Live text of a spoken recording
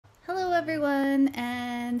everyone,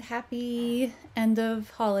 and happy end of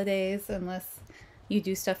holidays, unless you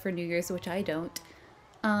do stuff for New Year's, which I don't.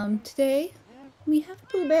 Today we have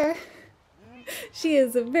Pooh Bear. She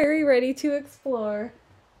is very ready to explore.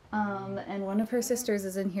 And one of her sisters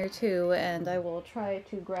is in here too, and I will try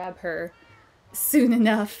to grab her soon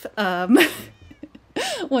enough,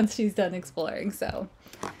 once she's done exploring. So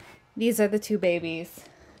these are the two babies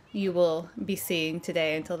you will be seeing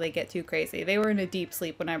today until they get too crazy. They were in a deep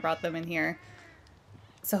sleep when I brought them in here,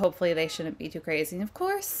 so hopefully they shouldn't be too crazy. And of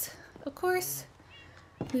course,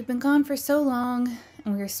 we've been gone for so long,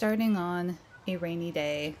 and we're starting on a rainy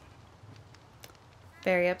day.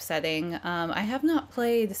 Very upsetting. I have not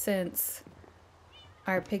played since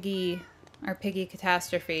our piggy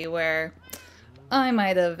catastrophe, where I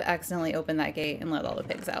might have accidentally opened that gate and let all the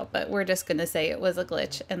pigs out, but we're just gonna say it was a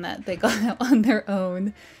glitch and that they got out on their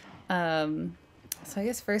own. So I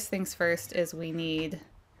guess first things first is we need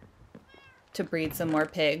to breed some more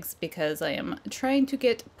pigs, because I am trying to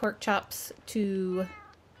get pork chops to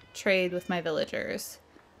trade with my villagers.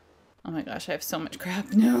 Oh my gosh, I have so much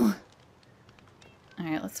crap. No.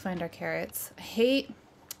 Alright, let's find our carrots.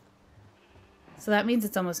 So that means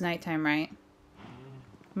it's almost nighttime, right?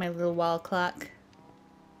 My little wall clock.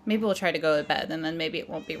 Maybe we'll try to go to bed, and then maybe it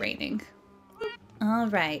won't be raining.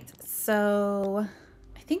 Alright, so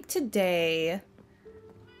I think today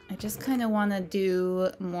I just kind of want to do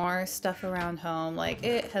more stuff around home. Like,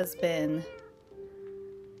 it has been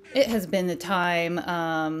a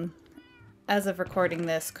time. As of recording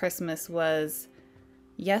this, Christmas was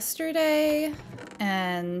yesterday,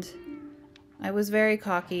 and I was very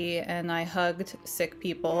cocky and I hugged sick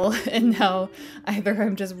people, and now either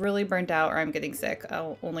I'm just really burnt out or I'm getting sick.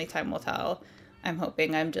 Only time will tell. I'm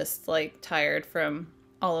hoping I'm just like tired from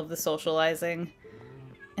all of the socializing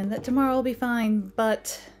and that tomorrow will be fine,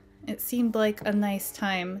 but it seemed like a nice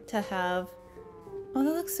time to have. Oh,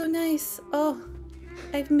 that looks so nice. Oh,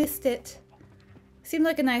 I've missed it. Seemed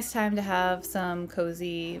like a nice time to have some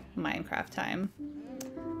cozy Minecraft time.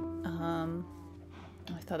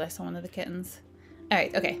 Oh, I thought I saw one of the kittens.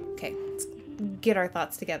 Alright, okay. Let's get our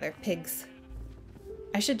thoughts together. Pigs.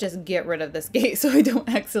 I should just get rid of this gate so I don't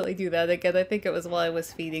accidentally do that again. I think it was while I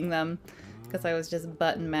was feeding them, because I was just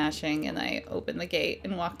button mashing and I opened the gate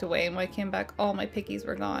and walked away, and when I came back, all my piggies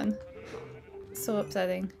were gone. So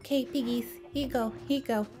upsetting. Okay, piggies. Here you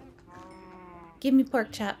go. Give me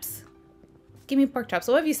pork chops. Give me pork chops.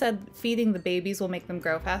 So what have you said? Feeding the babies will make them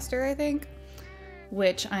grow faster, I think?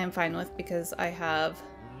 Which I am fine with, because I have...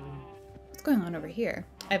 What's going on over here?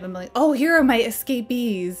 I have a million... Oh, here are my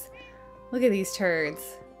escapees! Look at these turds.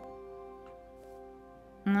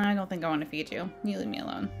 I don't think I want to feed you. You leave me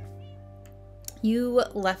alone. You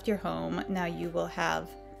left your home. Now you will have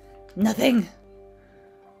nothing!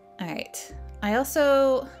 Alright. I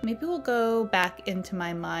also... Maybe we'll go back into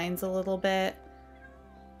my mines a little bit.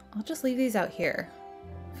 I'll just leave these out here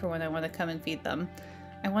for when I want to come and feed them.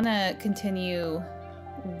 I want to continue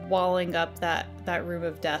walling up that room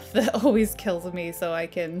of death that always kills me, so I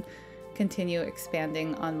can continue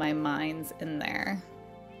expanding on my mines in there.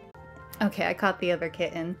 Okay, I caught the other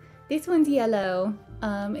kitten. This one's yellow.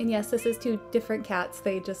 And yes, this is two different cats.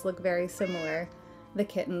 They just look very similar. The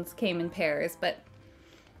kittens came in pairs, but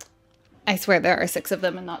I swear there are 6 of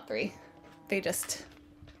them and not 3. They just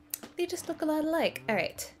look a lot alike.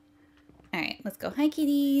 Alright, let's go. Hi,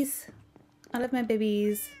 kitties. All of my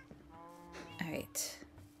babies. Alright.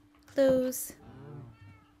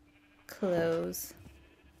 Close.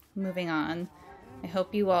 Moving on. I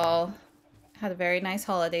hope you all had a very nice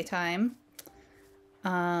holiday time.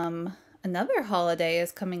 Another holiday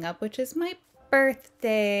is coming up, which is my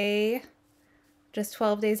birthday. Just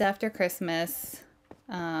 12 days after Christmas.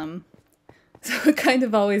 So it kind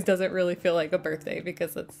of always doesn't really feel like a birthday,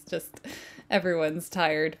 because it's just everyone's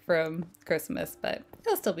tired from Christmas, but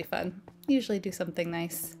it'll still be fun. Usually do something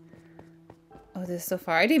nice. Oh, this is so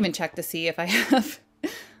far. I didn't even check to see if I have...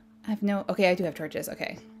 Okay, I do have torches.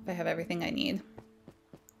 Okay, if I have everything I need.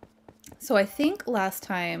 So I think last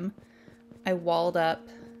time I walled up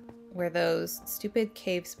where those stupid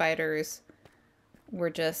cave spiders were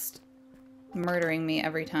just murdering me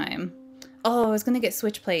every time. Oh, I was gonna get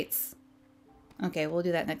switch plates. Okay, we'll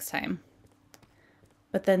do that next time.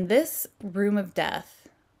 But then this room of death,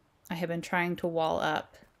 I have been trying to wall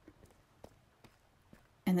up.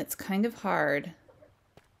 And it's kind of hard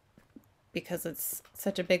because it's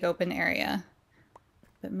such a big open area.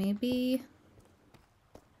 But maybe...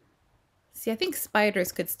 See, I think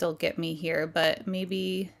spiders could still get me here, but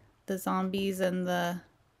maybe the zombies and the...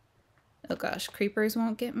 Oh gosh, creepers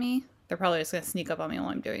won't get me. They're probably just gonna sneak up on me while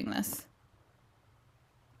I'm doing this.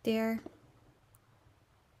 There.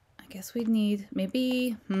 guess we'd need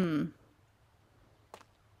maybe,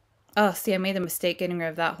 Oh, see, I made a mistake getting rid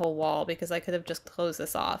of that whole wall because I could have just closed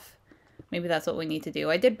this off. Maybe that's what we need to do.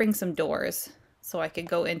 I did bring some doors so I could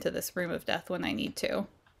go into this room of death when I need to.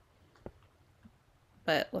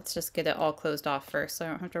 But let's just get it all closed off first so I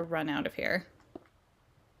don't have to run out of here.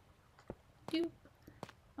 Doop.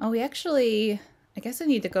 Oh, we actually... I guess I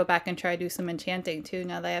need to go back and try to do some enchanting too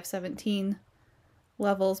now that I have 17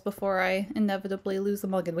 levels before I inevitably lose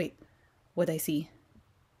them all again. Wait, what'd I see?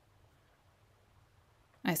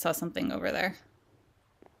 I saw something over there.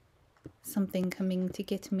 Something coming to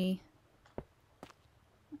get me.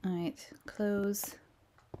 Alright, close.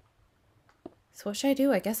 So what should I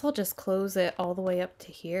do? I guess I'll just close it all the way up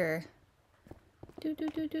to here.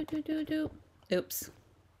 Oops.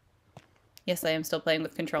 Yes, I am still playing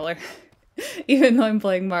with controller. Even though I'm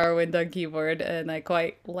playing Morrowind on keyboard, and I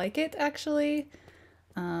quite like it, actually.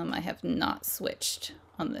 I have not switched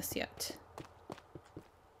on this yet.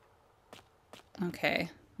 Okay.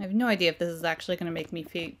 I have no idea if this is actually going to make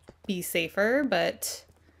me be safer, but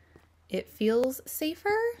it feels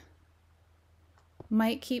safer.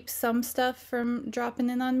 Might keep some stuff from dropping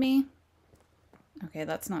in on me. Okay,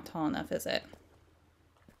 that's not tall enough, is it?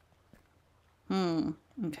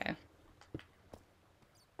 Okay.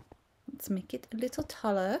 Let's make it a little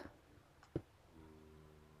taller.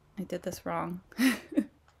 I did this wrong.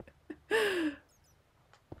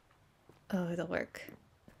 Oh, it'll work.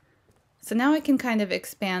 So now I can kind of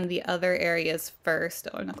expand the other areas first.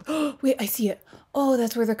 Oh, no. Oh, wait, I see it. Oh,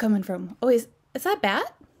 that's where they're coming from. Oh, is that a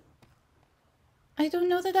bat? I don't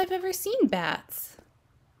know that I've ever seen bats.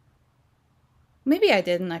 Maybe I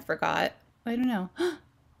did and I forgot. I don't know.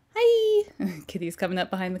 Hi! Kitty's coming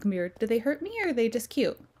up behind the computer. Do they hurt me or are they just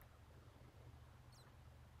cute?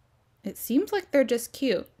 It seems like they're just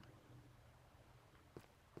cute.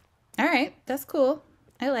 Alright, that's cool.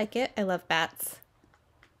 I like it. I love bats.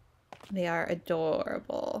 They are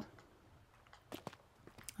adorable.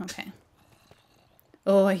 Okay.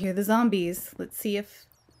 Oh, I hear the zombies. Let's see if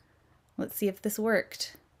this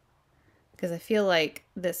worked. Because I feel like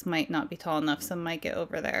this might not be tall enough, so I might get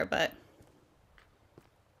over there, but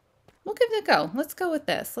we'll give it a go. Let's go with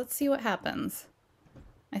this. Let's see what happens.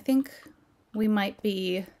 I think we might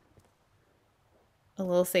be a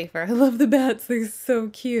little safer. I love the bats. They're so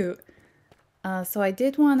cute. So I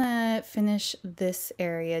did want to finish this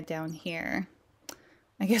area down here.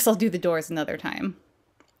 I guess I'll do the doors another time.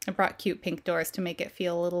 I brought cute pink doors to make it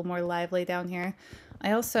feel a little more lively down here.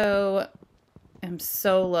 I also am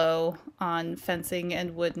so low on fencing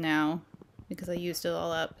and wood now because I used it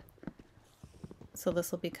all up. So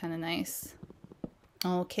this will be kind of nice.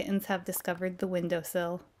 Oh, kittens have discovered the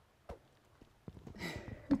windowsill.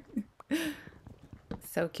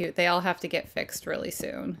 So cute. They all have to get fixed really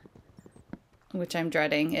soon, which I'm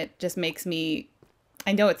dreading. It just makes me,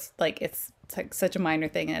 I know it's like such a minor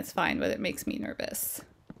thing and it's fine, but it makes me nervous.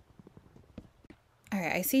 All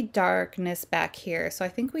right, I see darkness back here. So I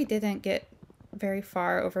think we didn't get very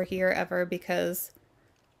far over here ever because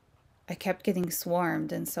I kept getting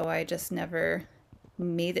swarmed and so I just never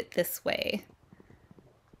made it this way.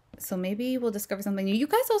 So maybe we'll discover something new. You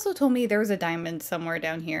guys also told me there was a diamond somewhere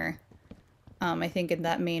down here. I think in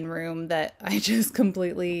that main room that I just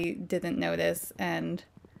completely didn't notice and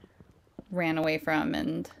ran away from,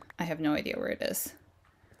 and I have no idea where it is.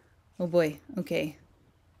 Oh boy, okay.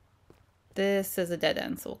 This is a dead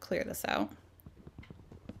end, so we'll clear this out.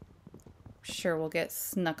 Sure, we'll get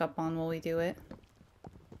snuck up on while we do it.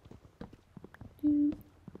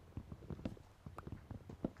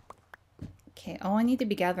 Okay, oh, I need to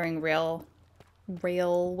be gathering railways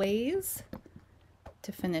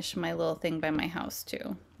to finish my little thing by my house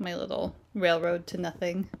too. My little railroad to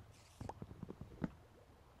nothing.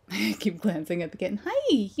 I keep glancing at the kitten.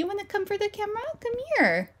 Hi, you want to come for the camera? Come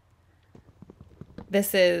here.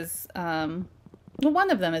 This is, well, one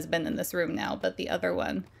of them has been in this room now, but the other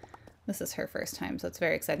one, this is her first time, so it's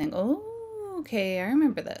very exciting. Oh, okay, I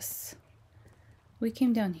remember this. We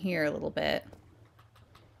came down here a little bit.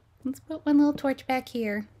 Let's put one little torch back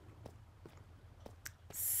here.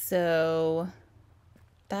 So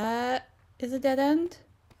that is a dead end.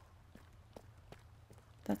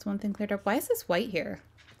 That's one thing cleared up. Why is this white here?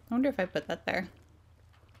 I wonder if I put that there.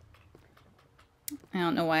 I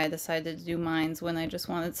don't know why I decided to do mines when I just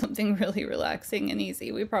wanted something really relaxing and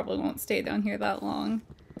easy. We probably won't stay down here that long.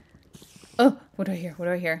 Oh, what do I hear? What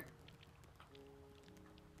do I hear?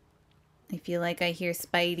 I feel like I hear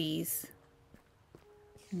spideys.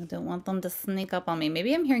 I don't want them to sneak up on me.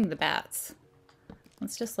 Maybe I'm hearing the bats.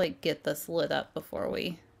 Let's just like get this lit up before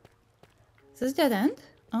we... Is this dead end?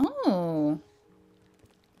 Oh.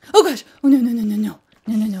 Oh gosh! Oh no, no, no, no, no.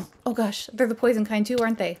 No, no, no. Oh gosh, they're the poison kind too,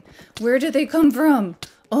 aren't they? Where did they come from?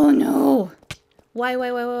 Oh no! Why?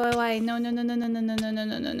 No, no, no, no, no, no, no, no, no,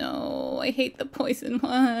 no, no, no. I hate the poison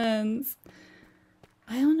ones.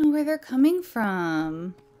 I don't know where they're coming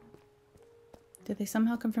from. Did they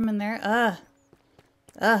somehow come from in there?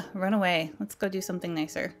 Run away. Let's go do something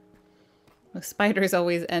nicer. The spiders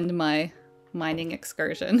always end my mining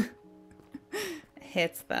excursion.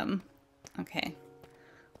 Hits them. Okay.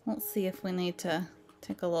 Let's see if we need to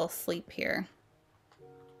take a little sleep here.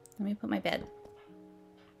 Let me put my bed.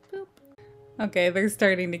 Boop. Okay, they're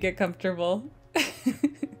starting to get comfortable.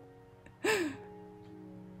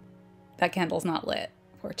 That candle's not lit,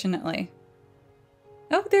 fortunately.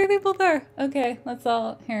 Oh, there they both are. Okay, let's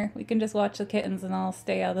all... Here, we can just watch the kittens and I'll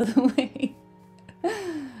stay out of the way.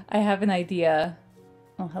 I have an idea.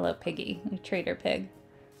 Oh, hello, Piggy. You traitor pig.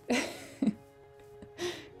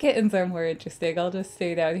 Kittens are more interesting. I'll just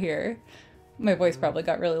stay down here. My voice probably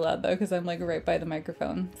got really loud though because I'm like right by the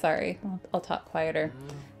microphone. Sorry, I'll talk quieter.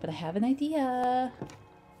 But I have an idea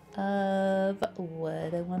of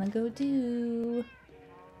what I want to go do.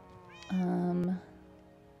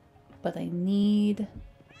 But I need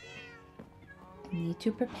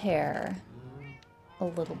to prepare a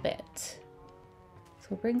little bit. So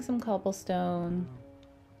we'll bring some cobblestone.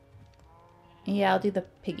 Yeah, I'll do the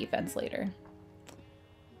piggy fence later.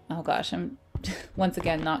 Oh gosh, I'm once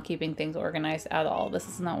again not keeping things organized at all. This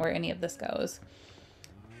is not where any of this goes.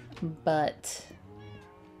 But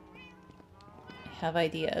I have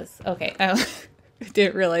ideas. Okay, I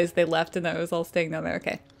didn't realize they left and I was all staying down there.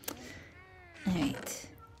 Okay. Alright.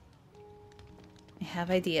 I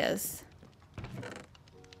have ideas.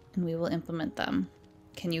 And we will implement them.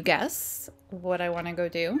 Can you guess what I want to go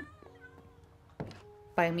do?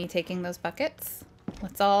 By me taking those buckets?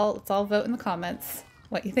 Let's all vote in the comments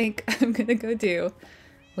what you think I'm gonna go do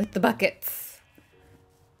with the buckets.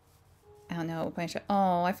 I don't know.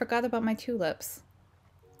 Oh, I forgot about my tulips.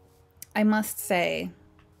 I must say,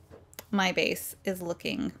 my base is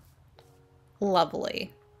looking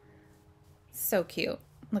lovely. So cute.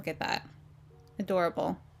 Look at that.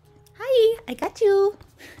 Adorable. Hi, I got you.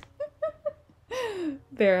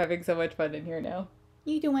 They're having so much fun in here now.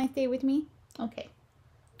 You do want to stay with me? Okay.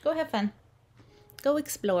 Go have fun. Go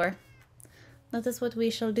explore. That is what we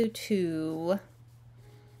shall do too.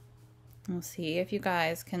 We'll see if you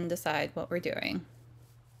guys can decide what we're doing.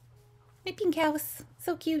 My pink house.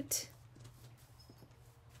 So cute.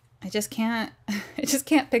 I just can't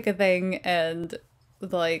pick a thing and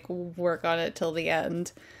like work on it till the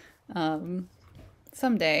end.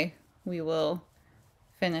 Someday we will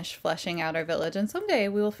finish fleshing out our village and someday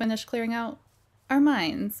we will finish clearing out our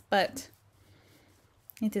mines, but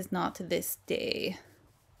it is not this day.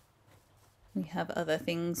 We have other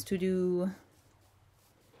things to do.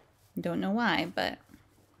 Don't know why, but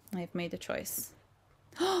I've made a choice.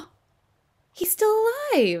 He's still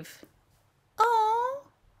alive! Oh,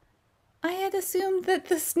 I had assumed that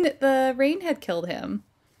the rain had killed him.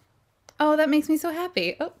 Oh, that makes me so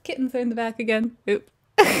happy. Oh, kittens are in the back again. Oop.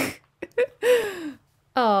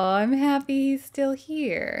 Oh, I'm happy he's still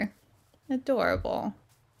here. Adorable.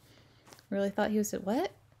 Really thought he was at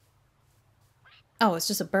what? Oh, it's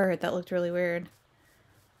just a bird. That looked really weird.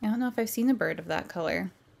 I don't know if I've seen a bird of that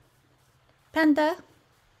color. Panda.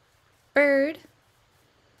 Bird.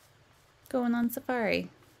 Going on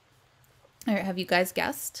safari. All right, have you guys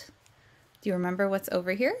guessed? Do you remember what's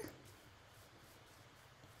over here?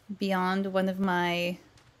 Beyond one of my...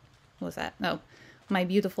 What was that? No. My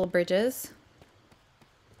beautiful bridges.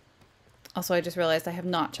 Also, I just realized I have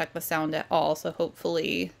not checked the sound at all, so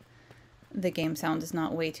hopefully the game sound is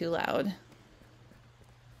not way too loud.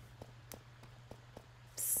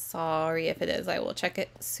 Sorry if it is. I will check it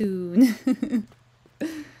soon.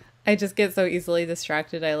 I just get so easily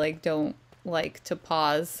distracted. I like don't like to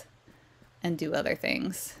pause and do other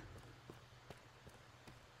things.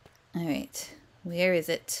 All right. Where is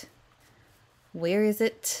it? Where is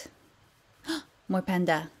it? More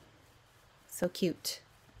panda. So cute.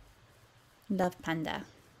 Love panda.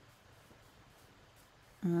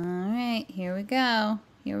 All right, here we go.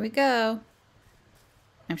 Here we go.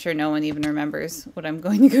 I'm sure no one even remembers what I'm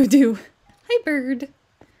going to go do. Hi, bird.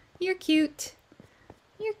 You're cute.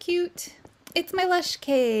 You're cute. It's my lush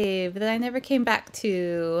cave that I never came back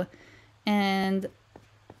to. And,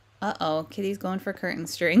 uh-oh, Kitty's going for curtain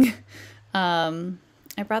string. I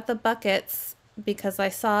brought the buckets because I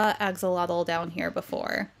saw axolotl down here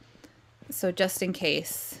before. So just in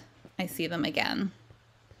case I see them again,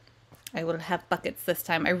 I will have buckets this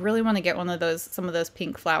time. I really want to get some of those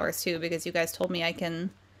pink flowers too, because you guys told me I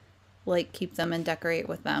can like keep them and decorate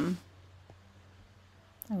with them.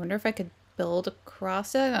 I wonder if I could build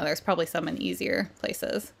across it. Oh, there's probably some in easier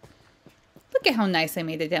places. Look at how nice I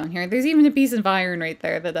made it down here. There's even a piece of iron right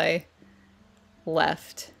there that I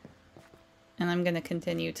left. And I'm going to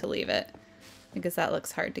continue to leave it because that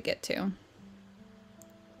looks hard to get to.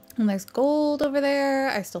 And there's gold over there.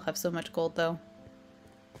 I still have so much gold though.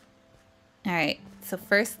 All right, so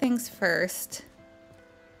first things first,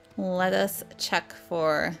 let us check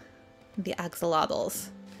for the axolotls.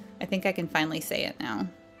 I think I can finally say it now.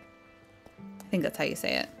 I think that's how you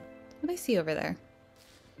say it. What do I see over there?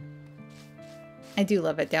 I do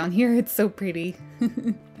love it down here. It's so pretty.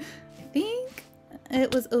 I think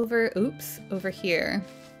it was over, oops, over here.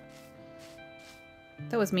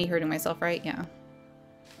 That was me hurting myself, right? Yeah.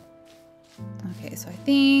 Okay, so I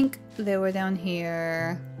think they were down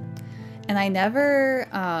here. And I never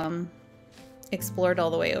explored all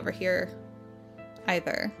the way over here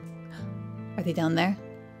either. Are they down there?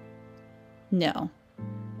 No.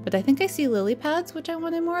 But I think I see lily pads, which I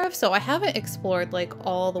wanted more of. So I haven't explored like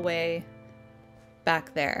all the way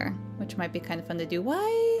back there, which might be kind of fun to do.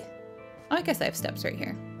 Why? Oh, I guess I have steps right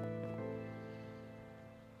here.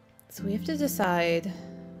 So we have to decide.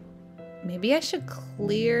 Maybe I should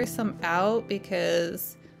clear some out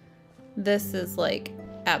because this is like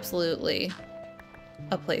absolutely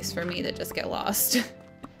a place for me to just get lost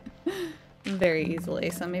very easily.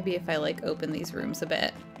 So maybe if I like open these rooms a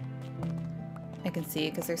bit, I can see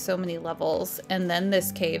because there's so many levels. And then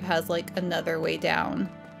this cave has like another way down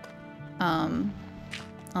on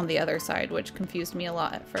the other side, which confused me a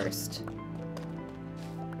lot at first.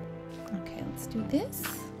 Okay, let's do this.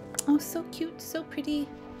 Oh, so cute, so pretty.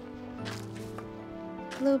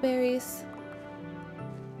 Blueberries.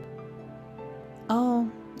 Oh,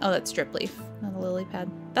 that's drip leaf, not a lily pad.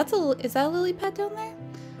 Is that a lily pad down there?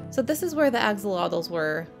 So this is where the axolotls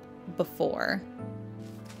were before.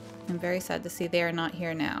 I'm very sad to see they are not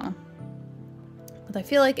here now. But I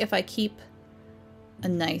feel like if I keep a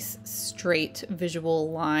nice straight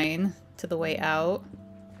visual line to the way out,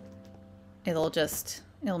 it'll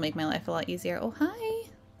make my life a lot easier. Oh, hi.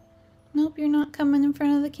 Nope, you're not coming in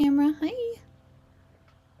front of the camera. Hi.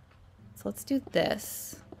 So let's do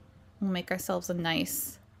this. We'll make ourselves a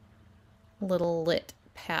nice little lit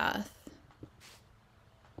path.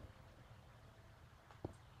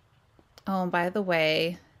 Oh, and by the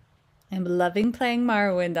way, I'm loving playing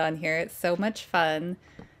Morrowind on here. It's so much fun.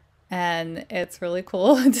 And it's really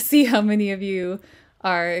cool to see how many of you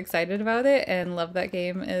are excited about it and love that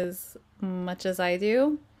game as much as I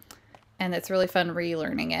do. And it's really fun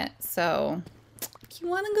relearning it. So if you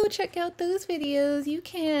want to go check out those videos, you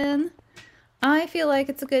can. I feel like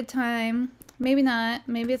it's a good time. Maybe not.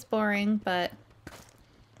 Maybe it's boring, but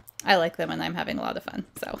I like them and I'm having a lot of fun.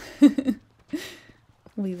 So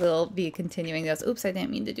we will be continuing those. Oops, I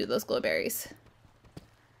didn't mean to do those glowberries.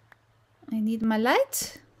 I need my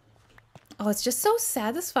light. Oh, it's just so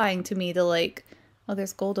satisfying to me to like, oh,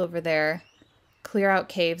 there's gold over there. Clear out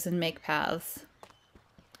caves and make paths.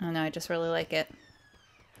 I don't know, I just really like it.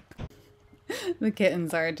 The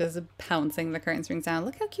kittens are just pouncing the curtain strings down.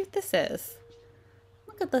 Look how cute this is.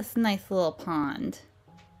 Look at this nice little pond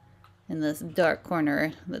in this dark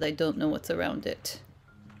corner that I don't know what's around it.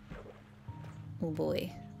 Oh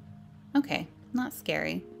boy. Okay, not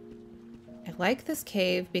scary. I like this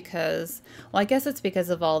cave because, well, I guess it's because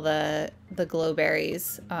of all the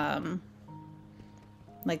glowberries.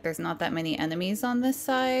 Like there's not that many enemies on this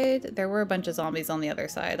side. There were a bunch of zombies on the other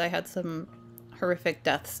side. I had some horrific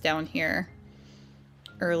deaths down here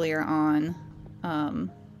earlier on.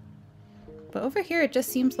 But over here it just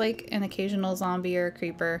seems like an occasional zombie or a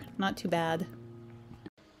creeper. Not too bad.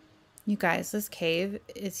 You guys, this cave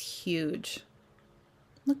is huge.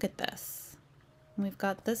 Look at this. We've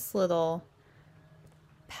got this little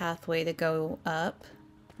pathway to go up.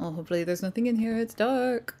 Well, hopefully there's nothing in here. It's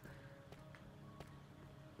dark.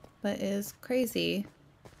 But it is crazy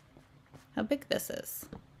how big this is.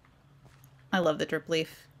 I love the drip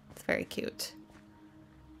leaf. It's very cute.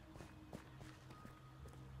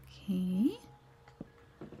 Okay.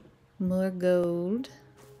 More gold.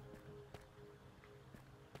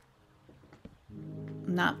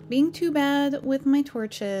 Not being too bad with my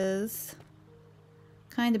torches.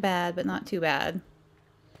 Kind of bad, but not too bad.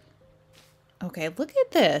 Okay, look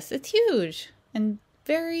at this. It's huge and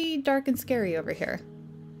very dark and scary over here.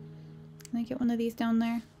 Can I get one of these down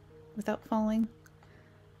there without falling?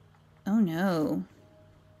 Oh no.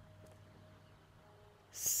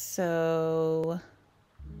 So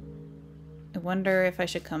I wonder if I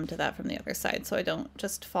should come to that from the other side so I don't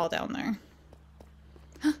just fall down there.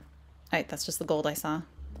 Alright, that's just the gold I saw.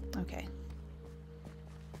 Okay.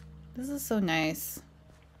 This is so nice.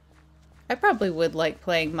 I probably would like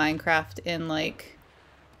playing Minecraft in like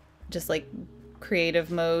just like creative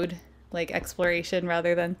mode, like exploration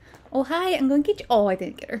rather than, oh hi, I'm going to get you. Oh, I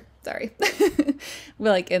didn't get her. Sorry.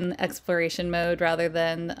 We're like in exploration mode rather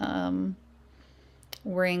than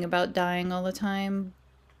worrying about dying all the time.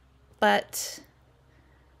 But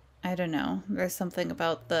I don't know. There's something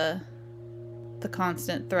about the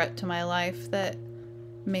constant threat to my life that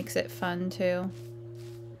makes it fun too.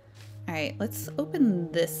 Alright, let's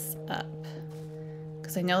open this up.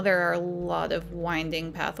 Because I know there are a lot of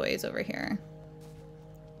winding pathways over here.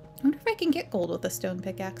 I wonder if I can get gold with a stone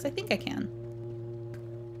pickaxe. I think I can.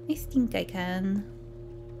 I think I can.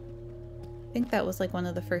 I think that was like one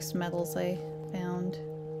of the first metals I found.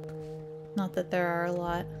 Not that there are a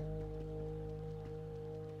lot.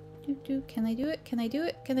 Can I do it? Can I do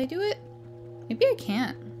it? Can I do it? Maybe I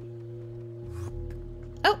can't.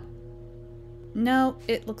 Oh! No,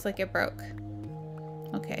 it looks like it broke.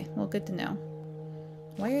 Okay, well, good to know.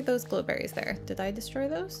 Why are those glowberries there? Did I destroy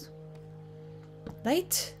those?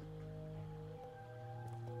 Light?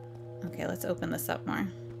 Okay, let's open this up more.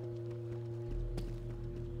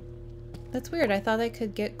 That's weird. I thought I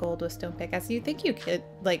could get gold with stone pickaxe. You think you could,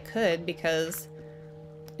 because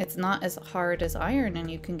it's not as hard as iron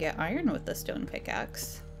and you can get iron with the stone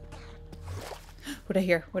pickaxe. What'd I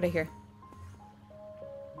hear? What'd I hear?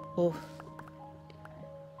 Oh.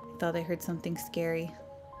 I thought I heard something scary.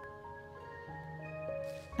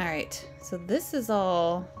 Alright, so this is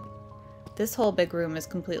all... This whole big room is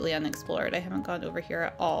completely unexplored. I haven't gone over here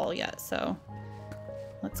at all yet, so...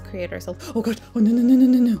 Let's create ourselves... Oh god! Oh no no no no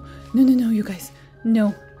no no! No no no, you guys!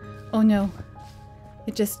 No! Oh no!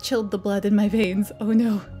 It just chilled the blood in my veins. Oh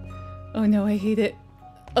no! Oh no, I hate it.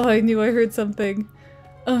 Oh, I knew I heard something.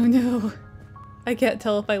 Oh no! I can't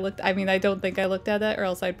tell if I looked... I mean, I don't think I looked at it, or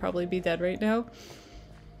else I'd probably be dead right now.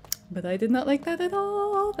 But I did not like that at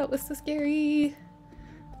all. That was so scary.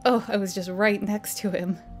 Oh, I was just right next to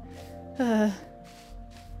him. Okay,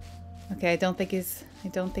 I don't think he's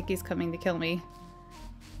coming to kill me.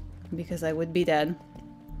 Because I would be dead.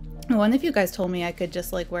 One of you guys told me I could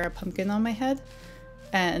just like wear a pumpkin on my head.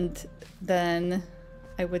 And then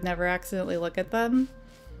I would never accidentally look at them.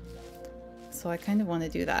 So I kind of want to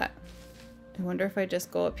do that. I wonder if I just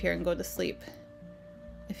go up here and go to sleep.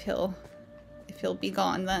 If he'll be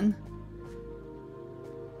gone then.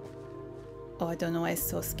 Oh, I don't know why it's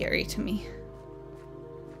so scary to me.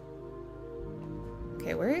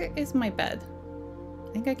 Okay, where is my bed?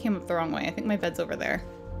 I think I came up the wrong way. I think my bed's over there.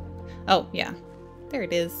 Oh, yeah. There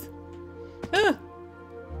it is. Ah!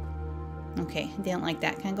 Okay, didn't like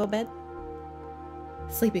that. Can I go to bed?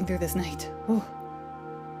 Sleeping through this night. Oh.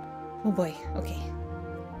 Oh boy. Okay.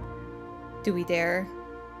 Do we dare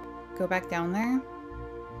go back down there?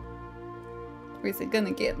 Or is it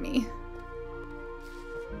gonna get me?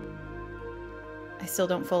 I still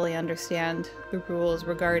don't fully understand the rules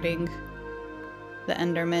regarding the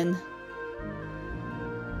Enderman.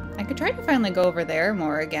 I could try to finally go over there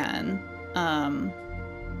more again. I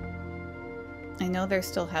know there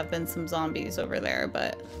still have been some zombies over there,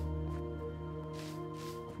 but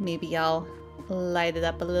maybe I'll light it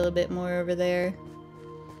up a little bit more over there.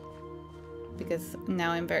 Because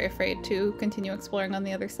now I'm very afraid to continue exploring on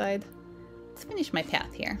the other side. Let's finish my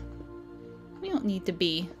path here. We don't need to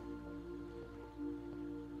be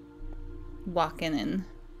walking in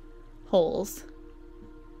holes.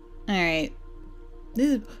 Alright.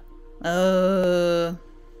 This is...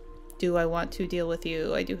 do I want to deal with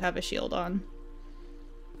you? I do have a shield on.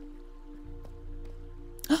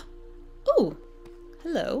 Oh!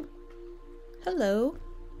 Hello. Hello.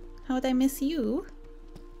 How'd I miss you?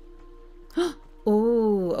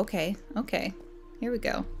 Oh, okay. Okay. Here we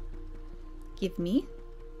go. Give me.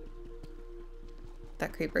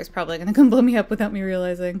 That creeper is probably gonna come blow me up without me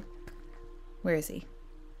realizing. Where is he?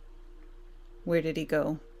 Where did he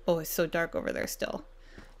go? Oh, it's so dark over there still.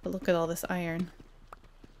 But look at all this iron.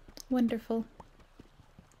 Wonderful.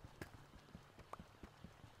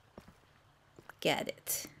 Get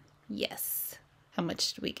it. Yes. How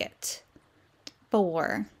much did we get?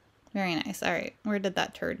 4. Very nice. Alright, where did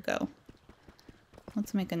that turd go?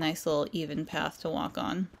 Let's make a nice little even path to walk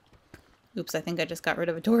on. Oops, I think I just got rid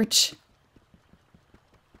of a torch.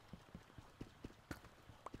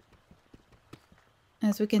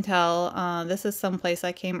 As we can tell, this is someplace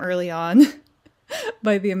I came early on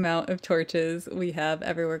by the amount of torches we have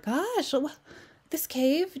everywhere. Gosh, this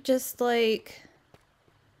cave just like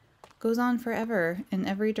goes on forever in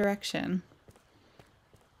every direction.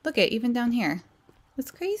 Look at even down here.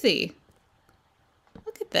 It's crazy.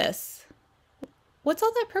 Look at this. What's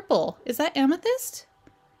all that purple? Is that amethyst?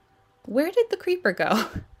 Where did the creeper go?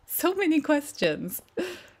 So many questions.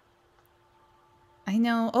 I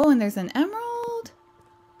know. Oh, and there's an emerald.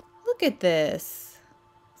 Look at this.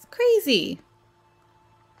 It's crazy.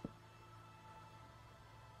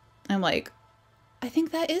 I'm like, I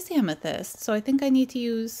think that is amethyst. So I think I need to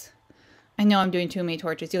use... I know I'm doing too many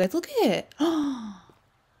torches. You guys, look at it. Oh,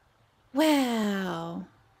 wow.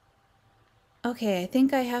 Okay, I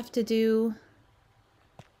think I have to do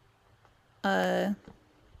a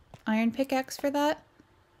iron pickaxe for that.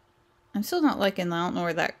 I'm still not liking, I don't know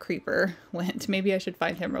where that creeper went. Maybe I should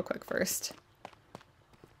find him real quick first.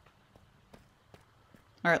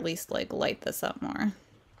 Or at least, like, light this up more.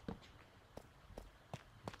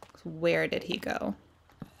 Where did he go?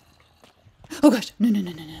 Oh gosh! No, no,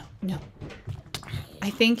 no, no, no, no. I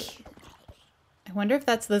think... I wonder if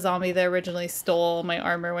that's the zombie that originally stole my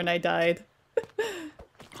armor when I died. I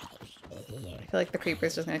feel like the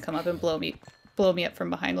creeper's just gonna come up and blow me up from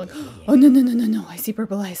behind. Like, oh no, no, no, no, no! I see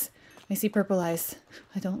purple eyes. I see purple eyes.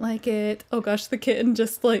 I don't like it. Oh gosh, the kitten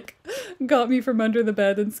just like got me from under the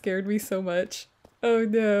bed and scared me so much. Oh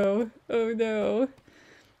no. Oh no.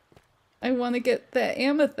 I want to get the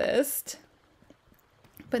amethyst.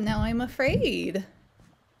 But now I'm afraid.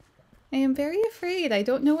 I am very afraid. I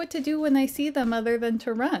don't know what to do when I see them other than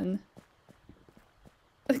to run.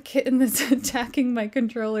 The kitten is attacking my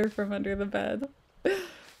controller from under the bed.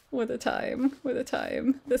 What a time. What a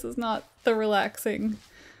time. This is not the relaxing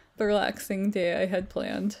day I had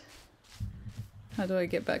planned. How do I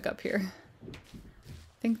get back up here? I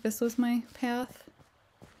think this was my path.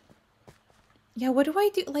 Yeah, what do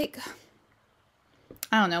I do? Like,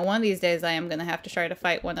 I don't know. One of these days I am going to have to try to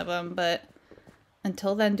fight one of them, but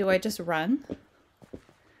until then, do I just run?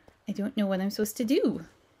 I don't know what I'm supposed to do.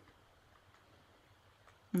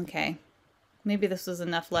 Okay. Maybe this was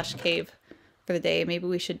enough lush cave for the day. Maybe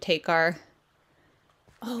we should take our...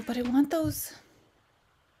 Oh, but I want those...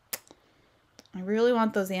 I really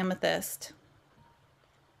want those amethyst.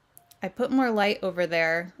 I put more light over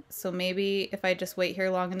there, so maybe if I just wait here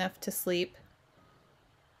long enough to sleep,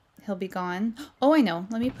 he'll be gone. Oh, I know.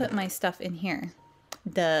 Let me put my stuff in here.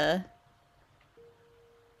 Duh.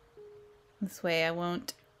 This way I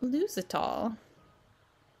won't lose it all.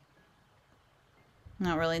 I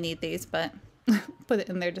don't really need these, but put it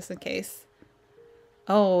in there just in case.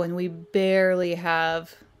 Oh, and we barely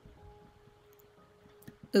have...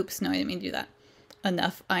 Oops, no, I didn't mean to do that.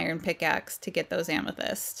 Enough iron pickaxe to get those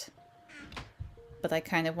amethyst. But I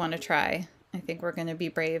kind of want to try. I think we're going to be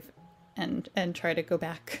brave and try to go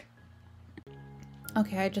back.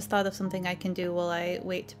 Okay, I just thought of something I can do while I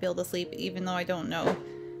wait to be able to sleep, even though I don't know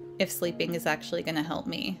if sleeping is actually going to help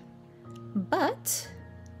me. But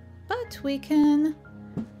we can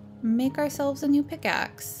make ourselves a new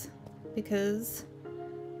pickaxe because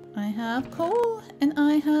I have coal and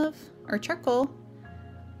I have, or charcoal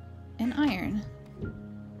and iron.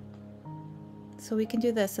 So we can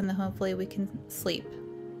do this and then hopefully we can sleep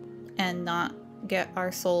and not get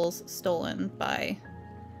our souls stolen by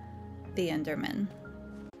the Enderman.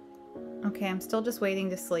 Okay, I'm still just waiting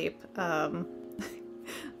to sleep.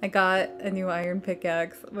 I got a new iron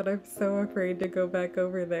pickaxe, but I'm so afraid to go back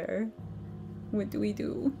over there. What do we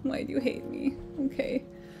do? Why do you hate me? Okay.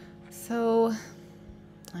 So,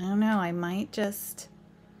 I don't know, I might just...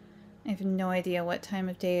 I have no idea what time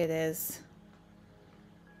of day it is.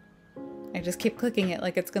 I just keep clicking it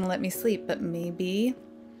like it's gonna let me sleep, but maybe...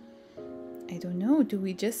 I don't know, do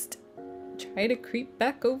we just try to creep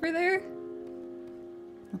back over there?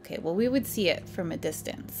 Okay, well we would see it from a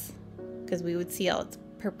distance, because we would see all its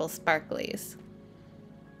purple sparklies.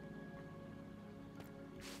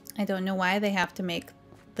 I don't know why they have to make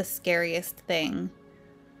the scariest thing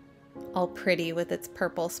all pretty with its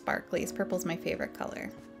purple sparklies. Purple's my favorite color.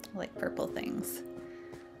 I like purple things.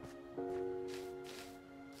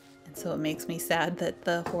 And so it makes me sad that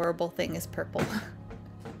the horrible thing is purple.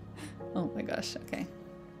 Oh my gosh, okay.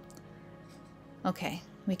 Okay,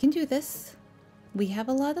 we can do this. We have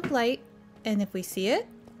a lot of light, and if we see it,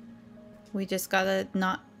 we just gotta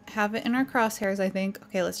not have it in our crosshairs, I think.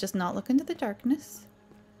 Okay, let's just not look into the darkness.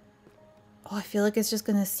 Oh, I feel like it's just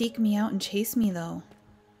gonna seek me out and chase me, though.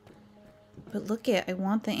 But look it, I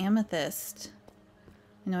want the amethyst.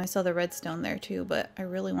 I know I saw the redstone there, too, but I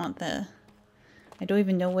really want the... I don't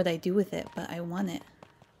even know what I do with it, but I want it.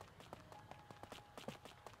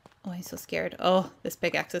 Oh, I'm so scared. Oh, this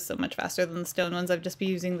pickaxe is so much faster than the stone ones. I've just been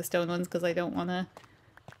using the stone ones because I don't want to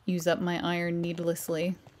use up my iron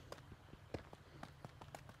needlessly.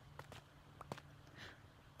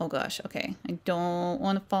 Oh gosh, okay. I don't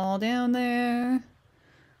want to fall down there.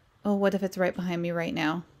 Oh, what if it's right behind me right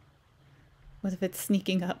now? What if it's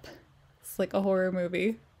sneaking up? It's like a horror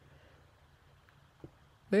movie.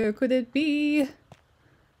 Where could it be?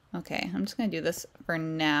 Okay, I'm just gonna do this for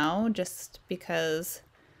now, just because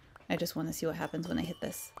I just want to see what happens when I hit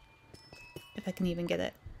this. If I can even get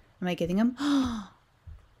it. Am I getting him?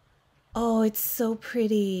 Oh, it's so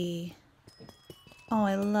pretty. Oh,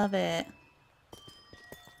 I love it.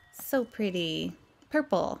 So pretty.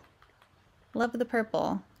 Purple. Love the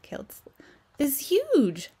purple. Okay, let's... This is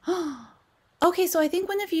huge! Okay, so I think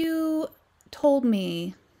one of you told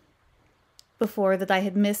me before that I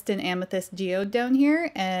had missed an amethyst geode down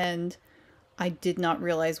here, and I did not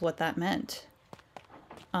realize what that meant.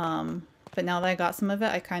 But now that I got some of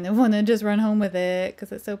it, I kind of want to just run home with it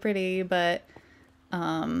because it's so pretty, but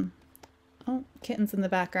oh, Kittens in the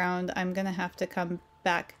background. I'm gonna have to come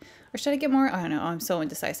back. Or should I get more? I don't know. I'm so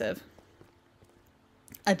indecisive.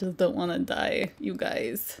 I just don't want to die, you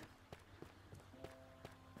guys.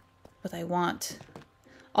 But I want...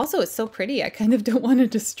 Also, it's so pretty. I kind of don't want to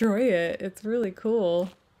destroy it. It's really cool.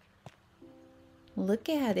 Look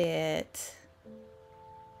at it.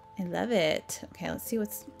 I love it. Okay, let's see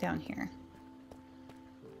what's down here.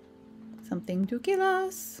 Something to kill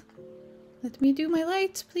us. Let me do my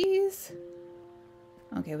light, please.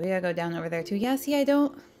 Okay, we gotta go down over there too. Yeah, see, I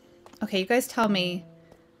don't... Okay, you guys tell me.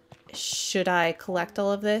 Should I collect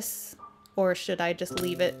all of this? Or should I just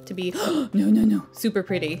leave it to be... No, no, no. Super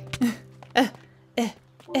pretty.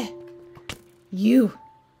 You.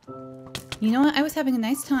 You know what? I was having a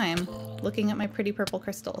nice time looking at my pretty purple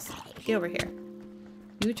crystals. Get over here.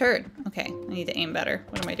 You turd. Okay, I need to aim better.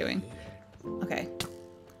 What am I doing? Okay.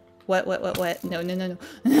 What? No, no, no,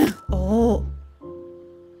 no. Oh.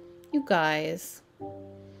 You guys.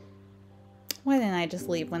 Why didn't I just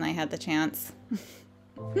leave when I had the chance?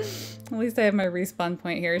 At least I have my respawn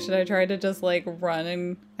point here. Should I try to just like run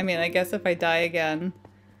and... I mean, I guess if I die again,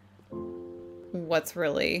 what's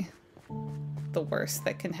really the worst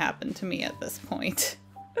that can happen to me at this point?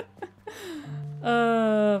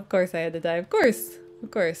 Of course I had to die. Of course.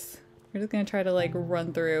 Of course. We're just gonna try to like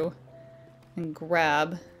run through and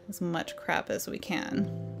grab as much crap as we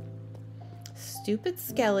can. Stupid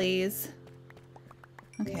skellies.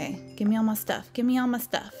 Okay, give me all my stuff. Give me all my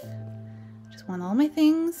stuff. Just want all my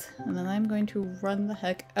things, and then I'm going to run the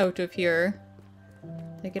heck out of here.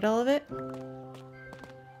 Did I get all of it?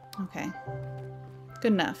 Okay.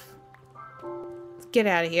 Good enough. Let's get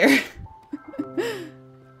out of here. I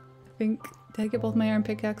think... Did I get both my iron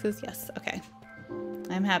pickaxes? Yes. Okay.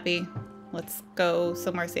 I'm happy. Let's go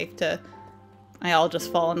somewhere safe to... I'll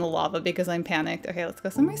just fall in the lava because I'm panicked. Okay, let's go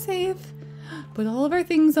somewhere safe. Put all of our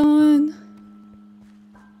things on.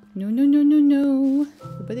 No, no, no, no, no.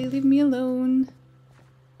 Nobody leave me alone.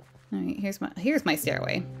 Alright, here's my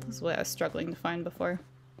stairway. This is what I was struggling to find before.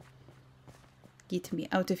 Get me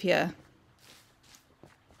out of here.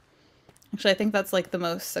 Actually, I think that's like the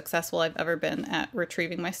most successful I've ever been at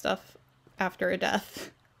retrieving my stuff after a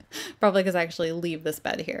death. Probably because I actually leave this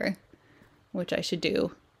bed here, which I should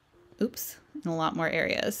do. Oops, in a lot more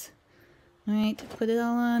areas. Alright, put it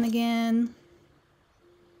all on again.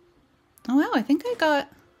 Oh wow, I think I got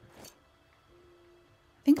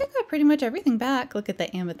pretty much everything back. Look at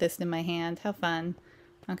the amethyst in my hand. How fun.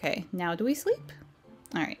 Okay, now do we sleep?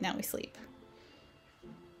 Alright, now we sleep.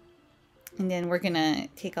 And then we're gonna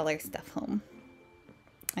take all our stuff home.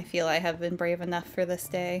 I feel I have been brave enough for this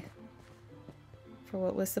day. For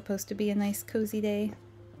what was supposed to be a nice cozy day.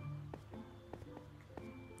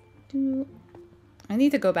 I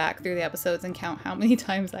need to go back through the episodes and count how many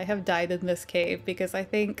times I have died in this cave, because I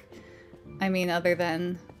think, I mean, other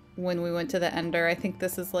than when we went to the Ender, I think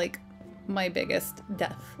this is like my biggest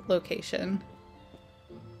death location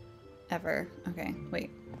ever. Okay, wait.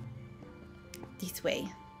 This way.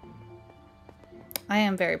 I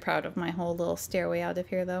am very proud of my whole little stairway out of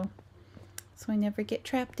here though, so I never get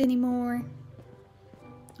trapped anymore.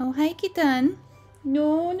 Oh, hi, Kitten.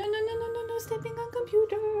 No, no, no, no, no, no, no, stepping on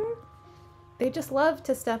computer. They just love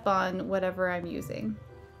to step on whatever I'm using.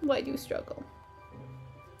 Why do you struggle?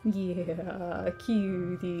 Yeah,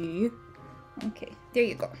 cutie. Okay, there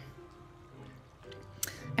you go.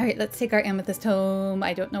 All right, let's take our amethyst home.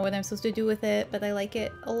 I don't know what I'm supposed to do with it, but I like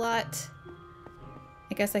it a lot.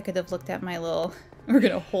 I guess I could have looked at my little... We're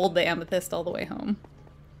gonna hold the amethyst all the way home.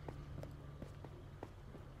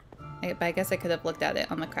 But I guess I could have looked at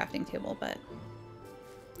it on the crafting table, but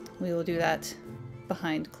we will do that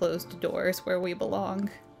behind closed doors where we belong.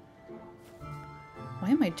 Why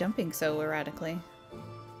am I jumping so erratically?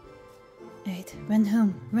 Alright, run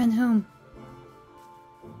home, run home.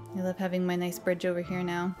 I love having my nice bridge over here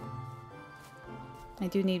now. I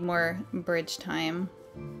do need more bridge time.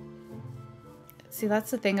 See,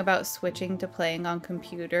 that's the thing about switching to playing on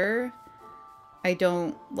computer. I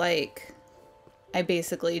don't like I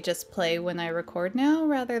basically just play when I record now,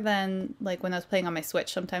 rather than like when I was playing on my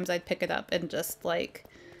Switch. Sometimes I'd pick it up and just like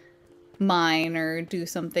mine or do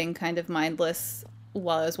something kind of mindless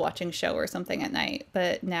while I was watching a show or something at night.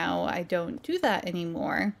 But now I don't do that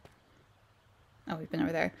anymore. Oh, we've been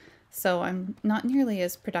over there. So I'm not nearly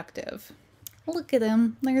as productive. Look at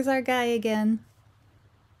him. There's our guy again.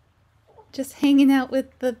 Just hanging out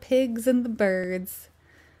with the pigs and the birds.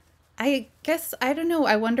 I guess, I don't know.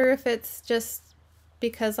 I wonder if it's just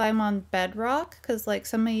because I'm on bedrock. Because like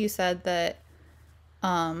some of you said that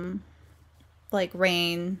like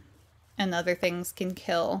rain and other things can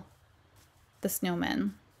kill the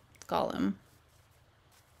snowman golem.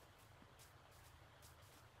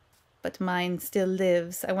 But mine still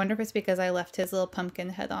lives. I wonder if it's because I left his little pumpkin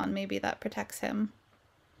head on. Maybe that protects him.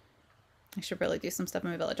 I should really do some stuff in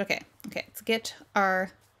my village. Okay, let's get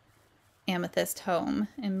our amethyst home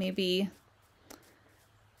and maybe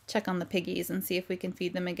check on the piggies and see if we can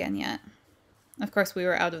feed them again yet. Of course, we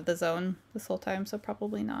were out of the zone this whole time, so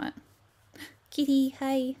probably not. Kitty,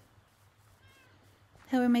 hi.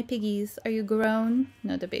 How are my piggies? Are you grown?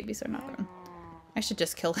 No, the babies are not grown. I should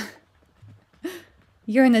just kill them.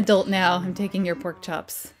 You're an adult now. I'm taking your pork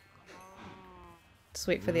chops. Just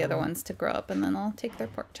wait for the other ones to grow up and then I'll take their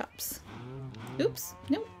pork chops. Oops.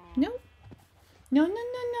 No, no. No, no, no,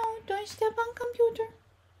 no. Don't step on computer.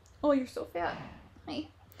 Oh, you're so fat. Hi.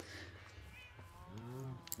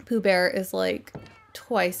 Pooh Bear is like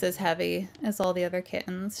twice as heavy as all the other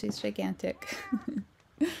kittens. She's gigantic.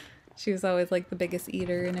 She was always like the biggest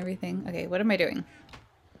eater and everything. Okay, what am I doing?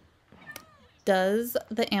 Does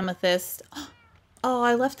the amethyst... Oh,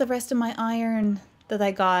 I left the rest of my iron that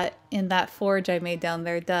I got in that forge I made down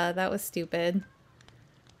there. Duh, that was stupid.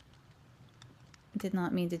 Did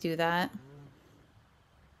not mean to do that.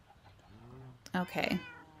 Okay.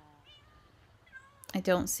 I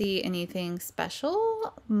don't see anything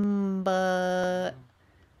special, but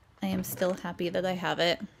I am still happy that I have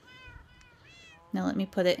it. Now let me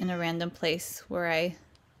put it in a random place where I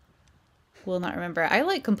will not remember. I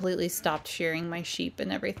like completely stopped shearing my sheep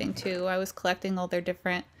and everything too. I was collecting all their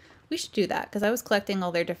different... We should do that because I was collecting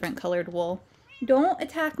all their different colored wool. Don't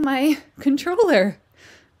attack my controller.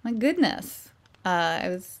 My goodness.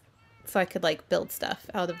 So I could like build stuff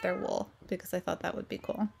out of their wool because I thought that would be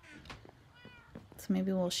cool. So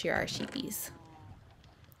maybe we'll shear our sheepies.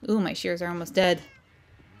 Ooh, my shears are almost dead.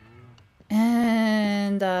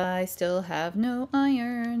 And I still have no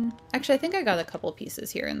iron. Actually, I think I got a couple pieces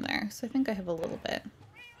here and there, so I think I have a little bit.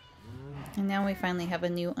 And now we finally have a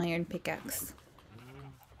new iron pickaxe.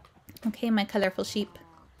 Okay, my colorful sheep.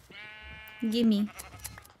 Gimme.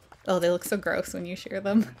 Oh, they look so gross when you shear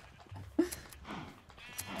them. Okay,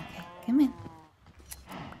 come in.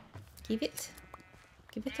 Give it.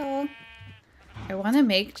 Give it all. I want to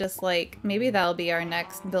make just like, maybe that'll be our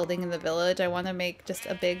next building in the village. I want to make just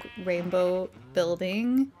a big rainbow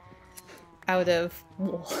building out of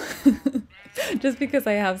wool. Just because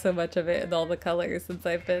I have so much of it in all the colors since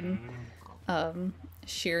I've been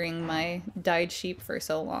shearing my dyed sheep for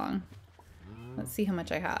so long. Let's see how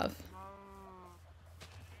much I have.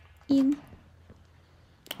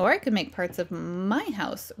 Or I could make parts of my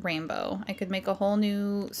house rainbow. I could make a whole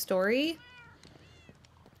new story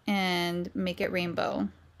and make it rainbow.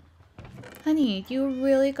 Honey, you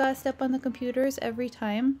really gotta step on the computers every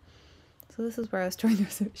time? So this is where I was trying to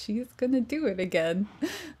say, she's gonna do it again.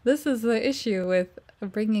 This is the issue with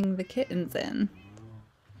bringing the kittens in.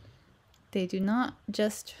 They do not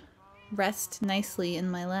just rest nicely in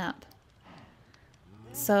my lap.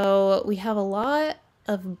 So we have a lot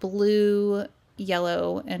of blue,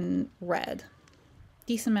 yellow, and red.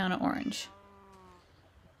 Decent amount of orange.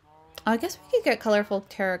 I guess we could get colorful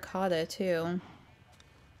terracotta too.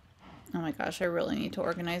 Oh my gosh, I really need to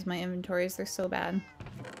organize my inventories. They're so bad.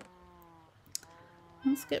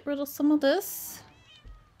 Let's get rid of some of this.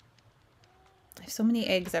 I have so many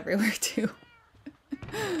eggs everywhere too.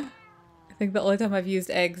 I think the only time I've used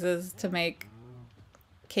eggs is to make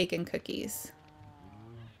cake and cookies.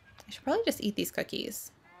 I should probably just eat these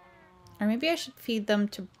cookies. Or maybe I should feed them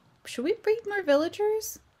to... Should we breed more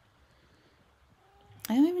villagers?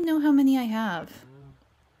 I don't even know how many I have.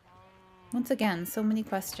 Once again, so many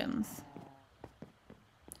questions.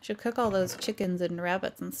 Should cook all those chickens and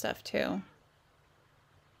rabbits and stuff too.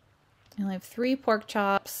 I only have 3 pork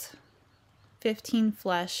chops, 15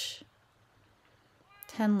 flesh,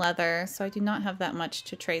 10 leather, so I do not have that much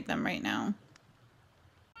to trade them right now.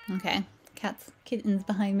 Okay, kittens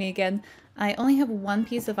behind me again. I only have 1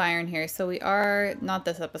 piece of iron here, so we are, not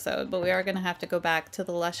this episode, but we are going to have to go back to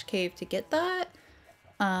the lush cave to get that.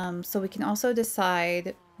 So we can also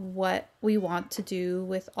decide what we want to do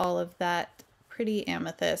with all of that pretty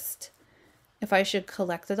amethyst if I should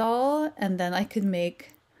collect it all and then I could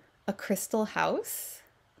make a crystal house.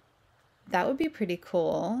 That would be pretty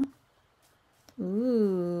cool.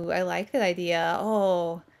 Ooh, I like that idea.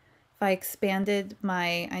 Oh, if I expanded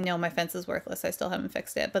I know my fence is worthless, I still haven't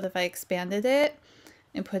fixed it, but if I expanded it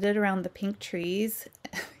and put it around the pink trees,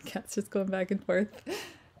 cat's just going back and forth,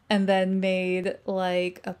 and then made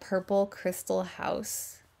like a purple crystal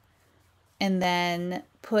house, and then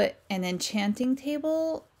put an enchanting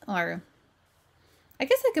table, or I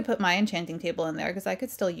guess I could put my enchanting table in there because I could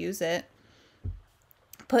still use it.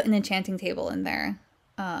 Put an enchanting table in there.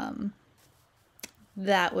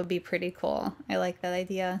 That would be pretty cool. I like that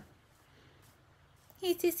idea.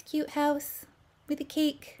 Here's this cute house with a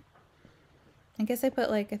cake. I guess I put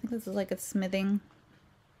like, I think this is like a smithing.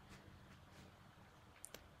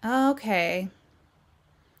 Okay.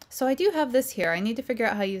 So I do have this here. I need to figure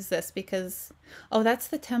out how to use this because, oh, that's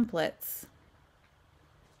the templates.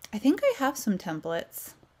 I think I have some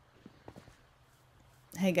templates.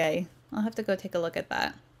 Hey, guy. I'll have to go take a look at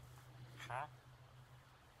that.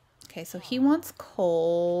 Okay, so he wants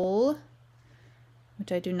coal,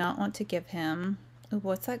 which I do not want to give him. Ooh,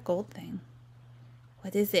 what's that gold thing?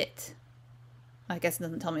 What is it? I guess it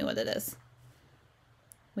doesn't tell me what it is.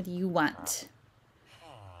 What do you want?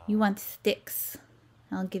 You want sticks.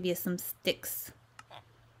 I'll give you some sticks.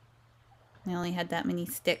 I only had that many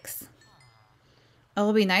sticks.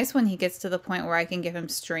 It'll be nice when he gets to the point where I can give him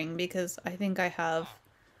string because I think I have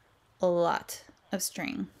a lot of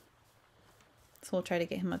string. So we'll try to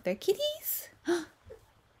get him up there. Kitties!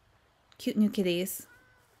 Cute new kitties.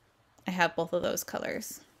 I have both of those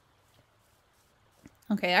colors.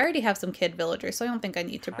 Okay, I already have some kid villagers, so I don't think I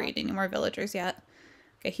need to breed any more villagers yet.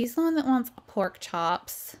 Okay, he's the one that wants pork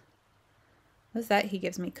chops. What is that? He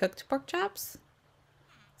gives me cooked pork chops?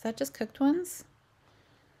 Is that just cooked ones?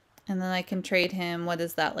 And then I can trade him, what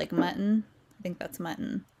is that, like mutton? I think that's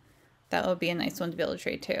mutton. That would be a nice one to be able to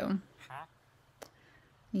trade too.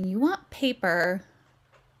 And you want paper,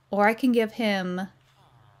 or I can give him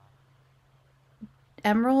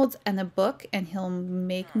emeralds and a book, and he'll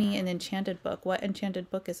make me an enchanted book. What enchanted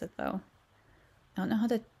book is it, though? I don't know how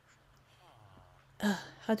to...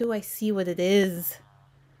 how do I see what it is?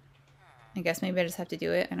 I guess maybe I just have to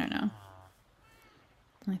do it. I don't know.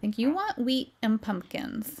 I think you want wheat and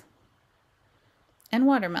pumpkins. And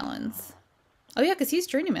watermelons. Oh yeah, because he's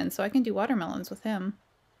journeyman, so I can do watermelons with him.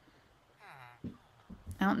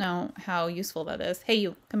 I don't know how useful that is. Hey,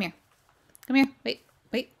 you. Come here. Come here. Wait.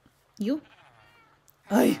 Wait. You?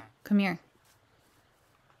 Oi. Come here.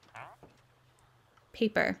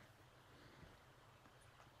 Paper.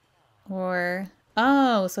 Or...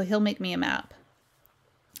 oh, so he'll make me a map.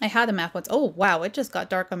 I had a map once. Oh, wow. It just got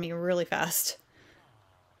dark on me really fast.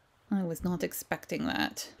 I was not expecting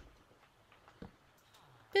that.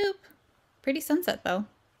 Boop. Pretty sunset, though.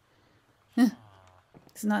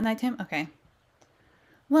 It's not nighttime? Okay.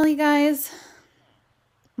 Well, you guys,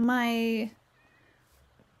 my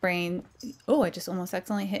brain... oh, I just almost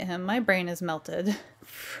accidentally hit him. My brain is melted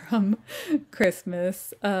from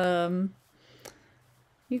Christmas. You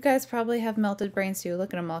guys probably have melted brains too.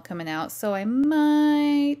 Look at them all coming out. So I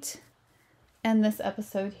might end this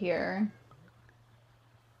episode here.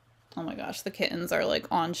 Oh my gosh, the kittens are like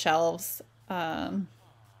on shelves.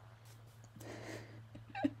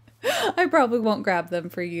 I probably won't grab them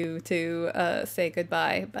for you to say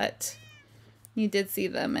goodbye, but you did see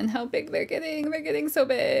them and how big they're getting. They're getting so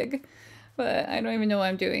big, but I don't even know what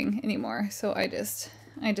I'm doing anymore. So I just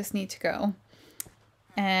need to go.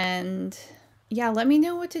 And yeah, let me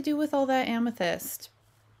know what to do with all that amethyst,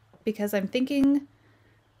 because I'm thinking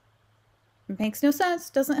it makes no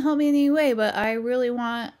sense, doesn't help me in any way, but I really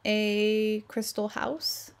want a crystal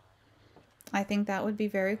house. I think that would be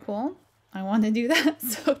very cool. I want to do that,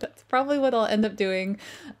 so that's probably what I'll end up doing,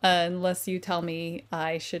 unless you tell me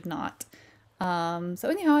I should not. So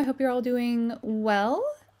anyhow, I hope you're all doing well,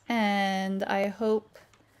 and I hope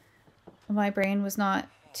my brain was not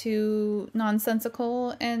too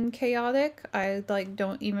nonsensical and chaotic. I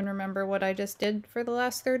don't even remember what I just did for the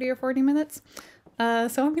last 30 or 40 minutes. So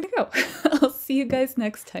I'm gonna go. I'll see you guys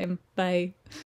next time. Bye.